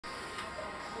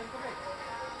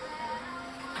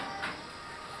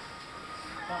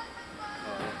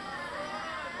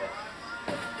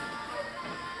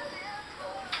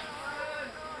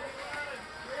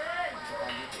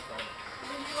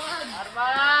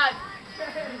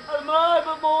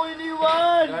mo ako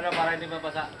iniwan? Ano, para hindi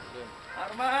mabasa.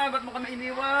 Arman, ba't mo kami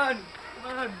iniwan?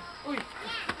 Arman. Uy.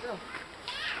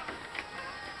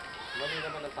 Mali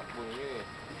naman ang takbo niyo eh.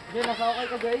 Hindi, nasa okay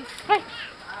ka guys. Ay!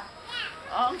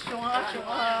 Action, action.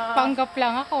 Panggap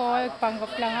lang ako.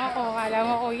 Panggap lang ako. Kala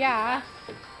mo kuya ah.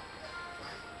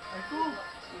 Ay ko.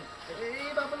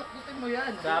 Eh, babalakdutin mo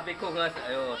yan. Sabi ko nga,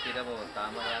 ayo, tina mo,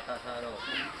 tama yata sa ano.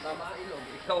 Tama ka ilog.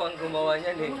 Ikaw ang gumawa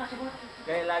niyan eh.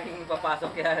 Kaya laging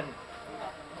papasok yan.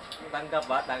 Tanggap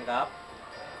ba? Tanggap?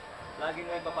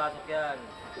 Laging may papasok yan.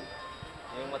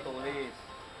 Yung matulis.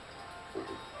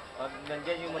 Pag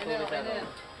nandyan yung matulis ano.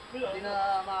 Hindi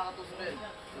na makakatusunod.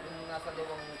 Yung nasa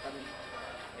lubang tanin.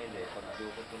 Hindi, pag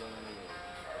dukot ko lang ano yun.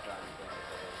 Saan ko.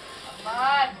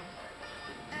 Arman!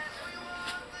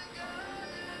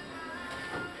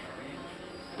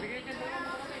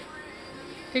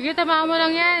 Sige, tamaan mo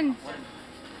lang yan.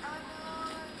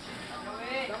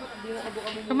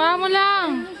 Tamaan mo lang.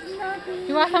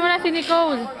 Iwasan mo na si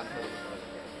Nicole.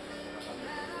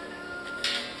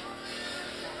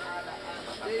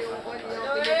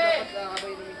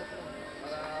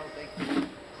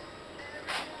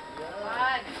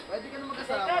 Pwede ka na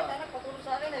mag-asawa.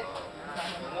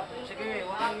 Sige,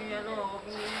 huwag yung ano, huwag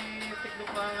yung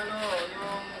tiklop pa ang ano,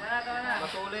 yung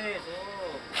matulis,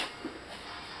 oo.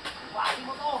 Wagi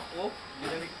mo to! Oh,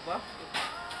 binalig pa?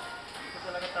 Ito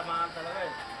talaga tamaan talaga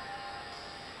eh.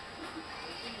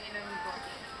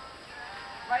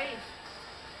 Bay!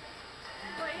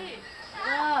 Bay!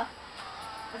 Ah!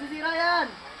 Masisira yan!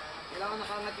 Kailangan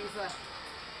nakangati isa.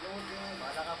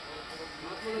 Bala ka,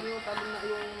 puro yung talong na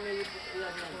yung may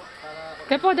yan yan. Para...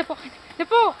 Depo, depo.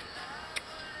 Depo!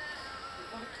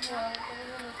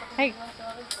 Ay.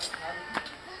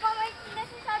 Kung pa may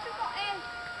sinasabi ko eh.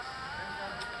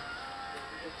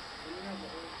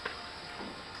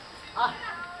 Ah!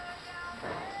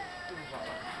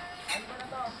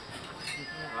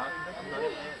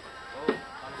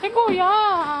 Ay, kuya!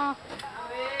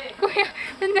 Kuya,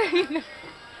 sandali lang.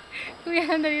 Kuya,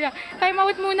 sandali lang. Time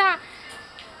out muna.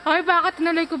 Ay, bakit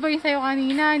tinuloy ko ba yung sayo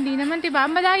kanina? Hindi naman, diba?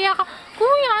 Malaya ka.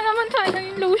 Kuya, naman sana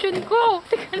yung lotion ko.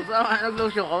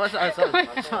 Nag-lotion ka ba?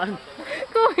 Saan?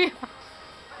 Kuya.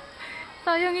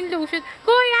 Sayang yung lotion.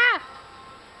 Kuya!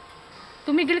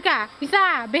 Tumigil ka.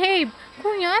 Isa, behave.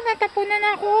 Kuya, natapunan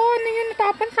ako. Ano yun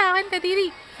natapon sa akin,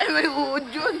 kadiri? Ay, may uod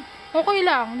yun! Okay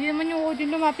lang. Hindi naman yung audio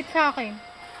lumapit sa akin.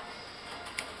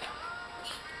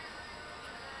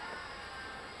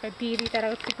 Kadiri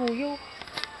talaga si Kuya.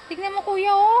 Tignan mo,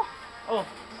 Kuya, oh. Oh,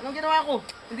 anong ginawa ko?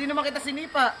 Hindi naman kita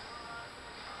sinipa.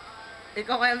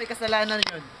 Ikaw kaya may kasalanan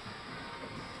yun.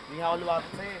 Hindi nga ako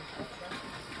luwapit sa'yo eh.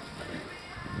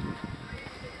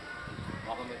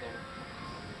 Baka may ito.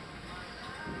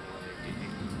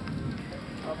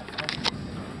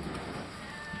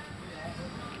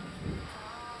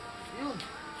 Yun.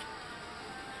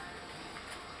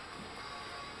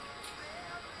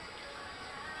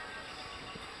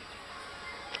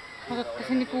 Magat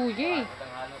kasi ni Kuya eh.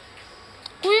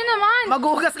 Kuya naman!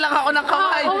 Maghugas lang ako ng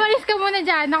kamay. Umalis ka muna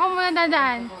dyan. Ako muna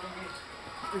dadaan.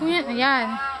 Kuya,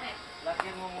 ayan.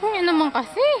 Kuya naman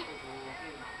kasi.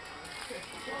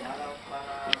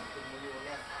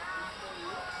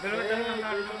 Dalawa-dalawa ang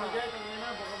narito mo dyan.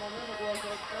 Baka mamaya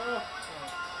mag-workout ka.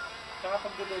 Saka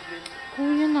pag-doodling.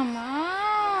 Kuya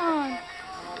naman.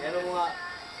 Yan mo nga,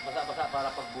 basa-basa para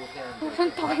pagbuhos yan.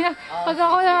 Pusuntok na. Pag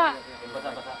ako na. Yung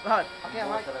basa-basa. Bakit? Okay,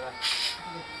 Buhos okay. talaga.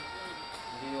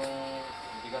 Hindi yung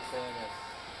bigas na yan.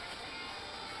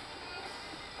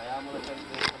 Kaya mo lang siya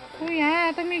sa mata. Kuya,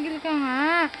 tumigil ka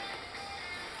nga.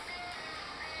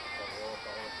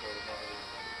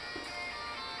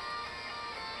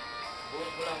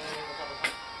 Buhos mo lang yung basa-basa.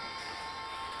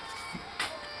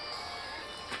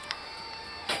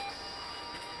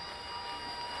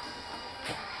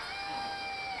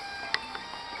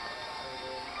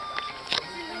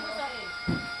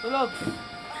 Tulog.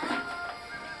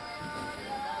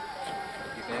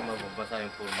 Hindi kayo mababasa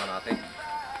yung pulma natin.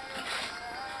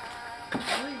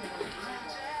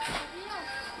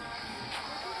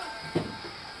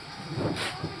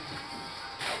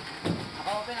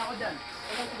 Naka-open ako dyan.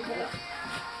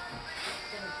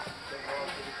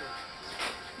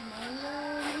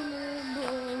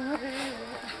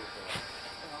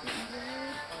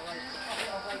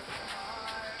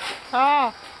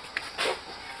 Ah.